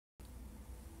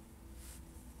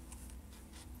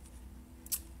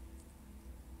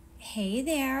Hey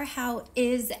there, how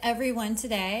is everyone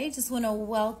today? Just want to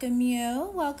welcome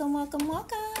you. Welcome.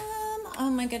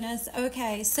 Oh my goodness.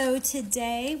 Okay, so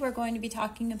today we're going to be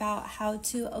talking about how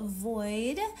to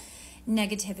avoid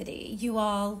negativity. You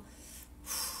all,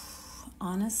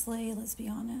 honestly, let's be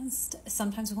honest,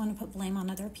 sometimes we want to put blame on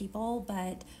other people,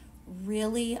 but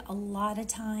really a lot of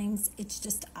times it's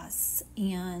just us,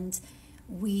 and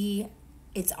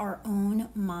it's our own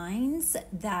minds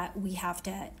that we have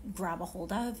to grab a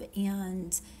hold of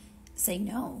and say,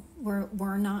 no,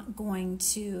 we're not going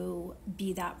to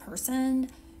be that person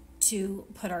to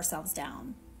put ourselves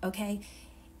down, okay?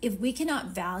 If we cannot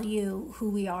value who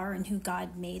we are and who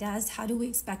God made us, how do we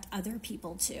expect other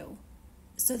people to?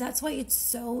 So that's why it's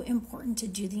so important to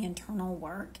do the internal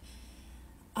work.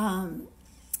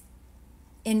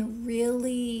 And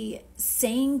really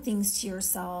saying things to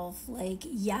yourself like,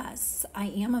 yes, I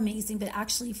am amazing, but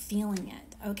actually feeling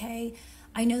it, okay?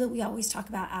 I know that we always talk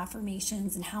about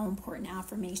affirmations and how important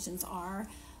affirmations are,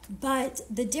 but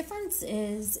the difference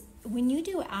is when you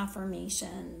do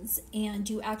affirmations and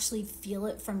you actually feel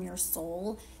it from your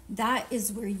soul, that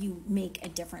is where you make a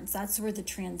difference. That's where the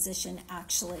transition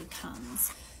actually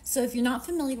comes. So if you're not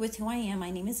familiar with who I am,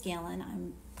 my name is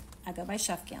Galen. I go by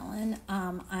Chef Galen.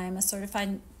 I'm a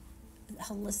certified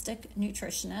holistic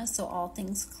nutritionist, so all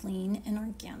things clean and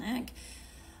organic.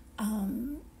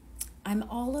 I'm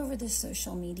all over the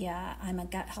social media. I'm a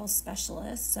gut health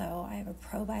specialist, so I have a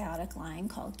probiotic line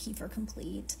called Kefir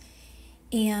Complete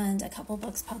and a couple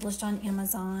books published on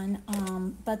Amazon.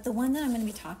 But the one that I'm going to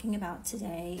be talking about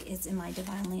today is in my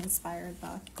Divinely Inspired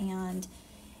book. And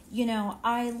you know,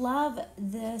 I love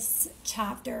this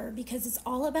chapter because it's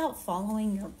all about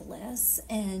following your bliss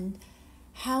and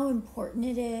how important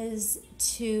it is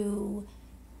to,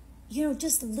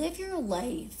 just live your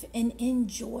life and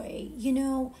enjoy.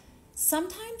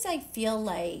 Sometimes I feel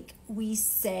like we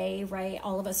say, right,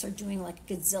 all of us are doing like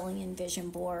a gazillion vision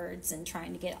boards and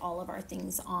trying to get all of our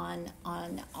things all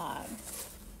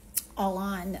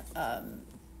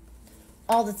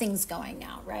the things going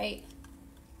now, right?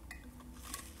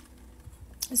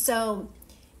 So,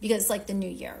 because like the new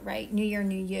year, right? New year,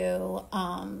 new you.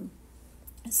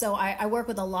 So I work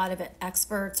with a lot of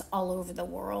experts all over the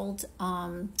world.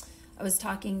 I was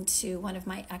talking to one of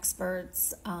my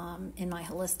experts in my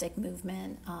holistic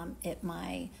movement at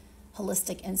my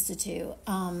Holistic Institute.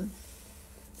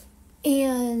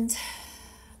 And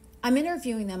I'm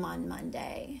interviewing them on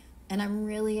Monday, and I'm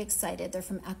really excited. They're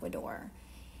from Ecuador.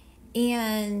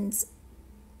 And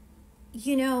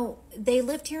they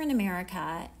lived here in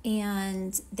America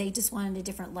and they just wanted a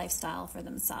different lifestyle for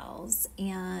themselves,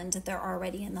 and they're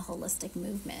already in the holistic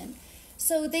movement.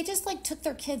 So they just took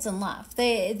their kids and left.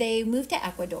 They moved to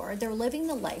Ecuador. They're living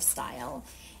the lifestyle.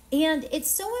 And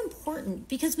it's so important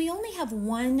because we only have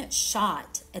one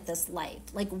shot at this life,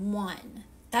 one.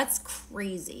 That's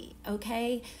crazy,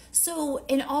 okay? So,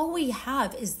 and all we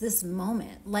have is this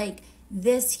moment,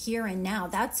 this here and now.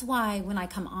 That's why when I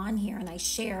come on here and I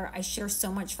share so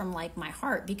much from my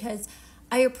heart, because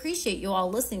I appreciate you all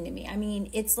listening to me. I mean,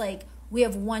 it's we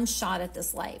have one shot at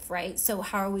this life, right? So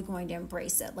how are we going to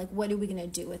embrace it? What are we going to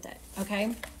do with it?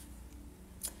 Okay.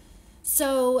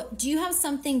 So do you have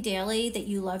something daily that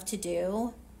you love to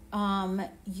do?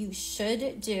 You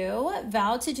should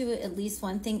vow to do at least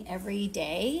one thing every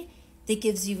day that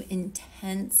gives you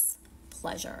intense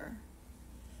pleasure.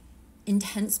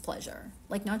 Intense pleasure,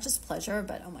 not just pleasure,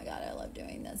 but oh my God, I love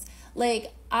doing this.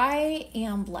 I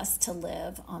am blessed to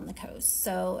live on the coast.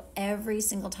 So every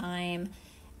single time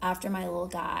after my little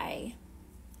guy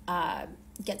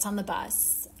gets on the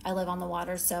bus, I live on the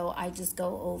water. So I just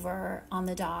go over on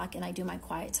the dock and I do my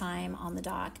quiet time on the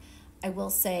dock. I will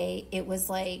say it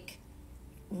was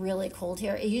really cold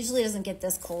here. It usually doesn't get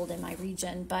this cold in my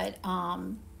region, but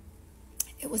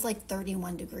it was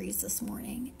 31 degrees this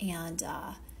morning. And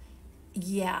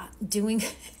yeah, doing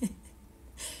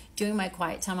my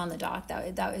quiet time on the dock,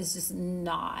 that was just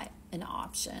not an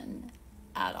option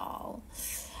at all.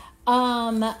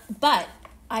 But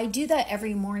I do that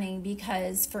every morning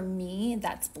because for me,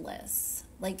 that's bliss.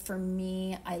 For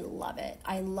me, I love it.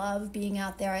 I love being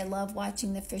out there. I love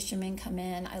watching the fishermen come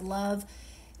in. I love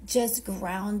just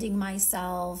grounding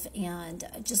myself and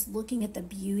just looking at the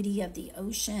beauty of the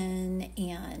ocean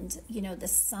and, the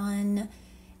sun.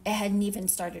 It hadn't even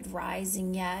started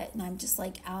rising yet, and I'm just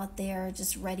out there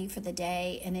just ready for the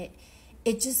day, and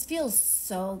it just feels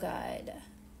so good.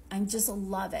 I just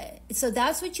love it. So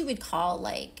that's what you would call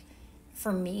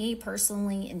for me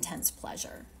personally, intense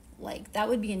pleasure. That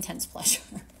would be intense pleasure.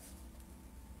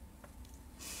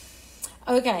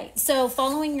 Okay, so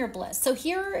following your bliss. So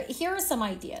here are some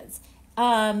ideas.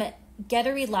 Get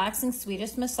a relaxing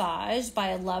Swedish massage by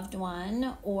a loved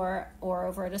one or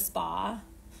over at a spa.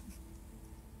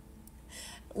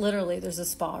 Literally, there's a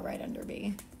spa right under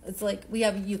me. It's like we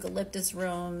have eucalyptus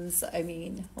rooms. I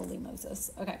mean, holy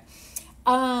Moses. Okay.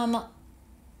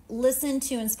 Listen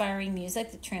to inspiring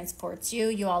music that transports you.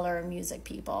 You all are music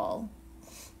people.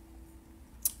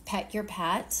 Pet your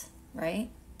pet, right?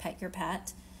 Pet your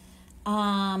pet.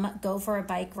 Go for a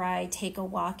bike ride, take a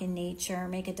walk in nature,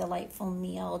 make a delightful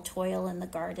meal, toil in the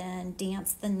garden,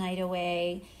 dance the night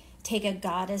away, take a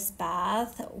goddess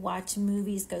bath, watch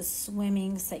movies, go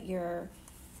swimming, set your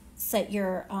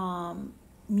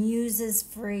muses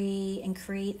free, and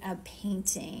create a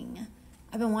painting.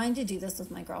 I've been wanting to do this with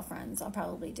my girlfriends. I'll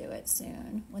probably do it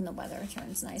soon when the weather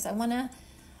turns nice. I want us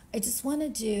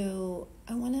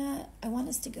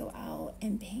to go out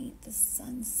and paint the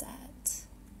sunset.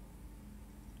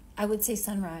 I would say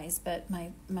sunrise, but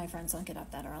my friends don't get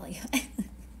up that early.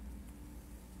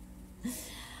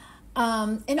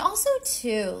 And also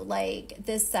too, like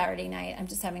this Saturday night, I'm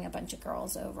just having a bunch of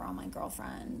girls over, all my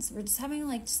girlfriends. We're just having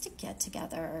just a get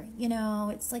together. You know,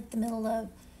 it's like the middle of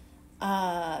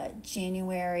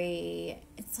January.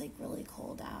 It's like really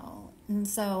cold out, and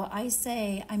so I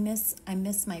say I miss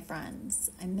my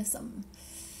friends. I miss them.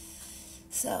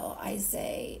 So I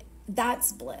say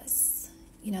that's bliss.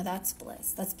 You know, that's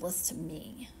bliss. That's bliss to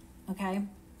me. Okay.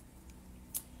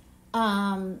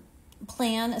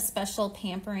 Plan a special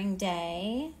pampering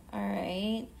day. All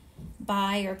right.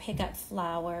 Buy or pick up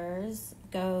flowers.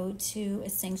 Go to a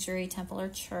sanctuary, temple, or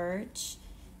church.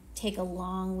 Take a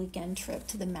long weekend trip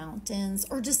to the mountains,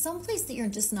 or just someplace that you're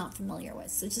just not familiar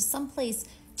with. So just someplace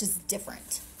just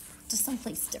different. Just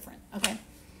someplace different. Okay.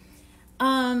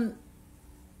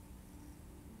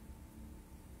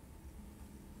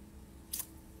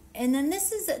 And then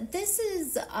this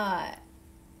is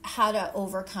how to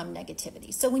overcome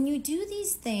negativity. So when you do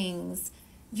these things,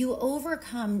 you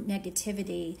overcome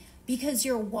negativity because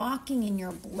you're walking in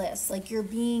your bliss, like you're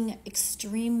being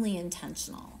extremely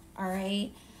intentional. All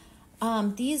right.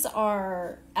 These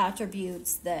are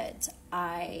attributes that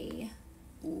I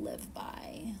live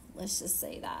by. Let's just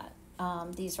say that.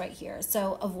 These right here.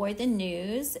 So avoid the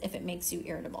news if it makes you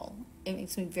irritable. It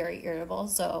makes me very irritable.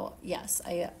 So yes,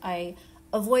 I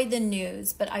avoid the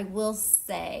news, but I will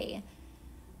say,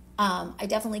 I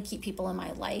definitely keep people in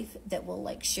my life that will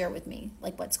share with me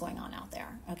what's going on out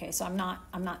there. Okay. So I'm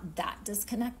not that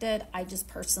disconnected. I just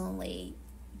personally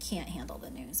can't handle the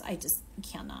news. I just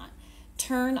cannot.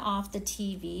 Turn off the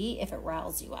TV if it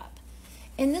riles you up.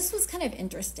 And this was kind of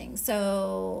interesting.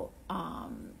 So,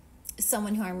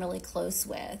 someone who I'm really close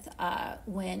with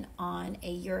went on a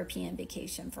European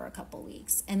vacation for a couple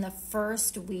weeks. And the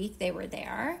first week they were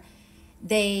there,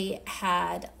 they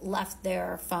had left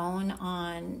their phone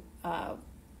on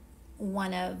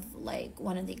one of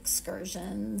the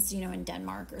excursions, in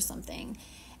Denmark or something.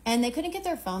 And they couldn't get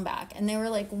their phone back. And they were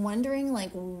wondering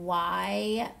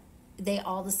why they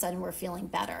all of a sudden were feeling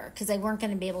better, because they weren't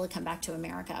going to be able to come back to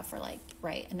America for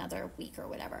another week or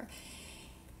whatever.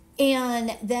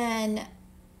 And then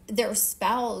their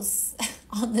spouse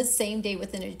on the same day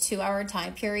within a 2-hour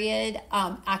time period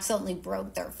accidentally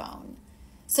broke their phone.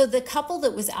 So the couple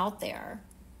that was out there,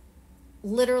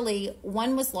 literally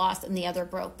one was lost and the other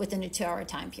broke within a 2-hour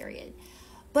time period.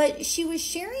 But she was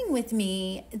sharing with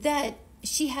me that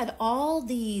she had all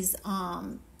these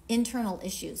internal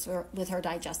issues with her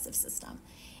digestive system.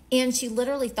 And she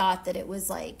literally thought that it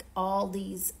was all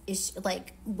these issues,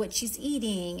 what she's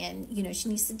eating and, she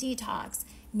needs to detox.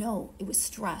 No, it was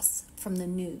stress from the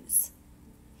news.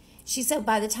 She said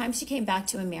by the time she came back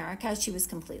to America, she was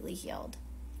completely healed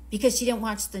because she didn't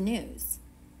watch the news.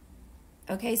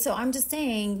 Okay, so I'm just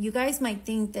saying, you guys might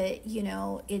think that,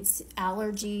 it's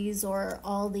allergies or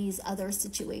all these other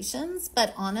situations,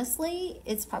 but honestly,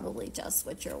 it's probably just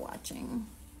what you're watching.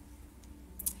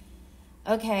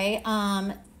 Okay,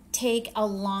 take a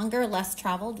longer, less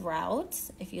traveled route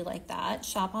if you like that.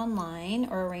 Shop online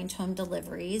or arrange home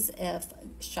deliveries if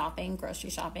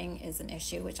grocery shopping is an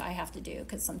issue, which I have to do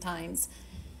because sometimes,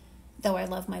 though I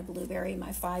love my Blueberry, my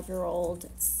 5-year-old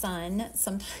son,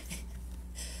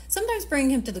 sometimes bringing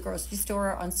him to the grocery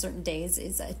store on certain days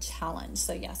is a challenge.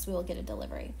 So yes, we will get a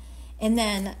delivery. And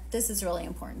then this is really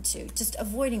important too, just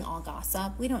avoiding all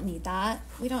gossip. We don't need that.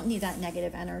 We don't need that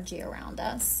negative energy around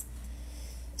us.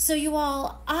 So you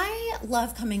all, I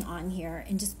love coming on here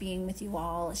and just being with you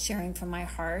all, sharing from my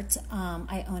heart.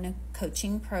 I own a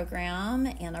coaching program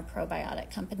and a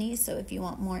probiotic company. So if you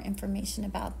want more information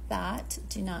about that,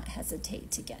 do not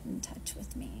hesitate to get in touch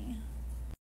with me.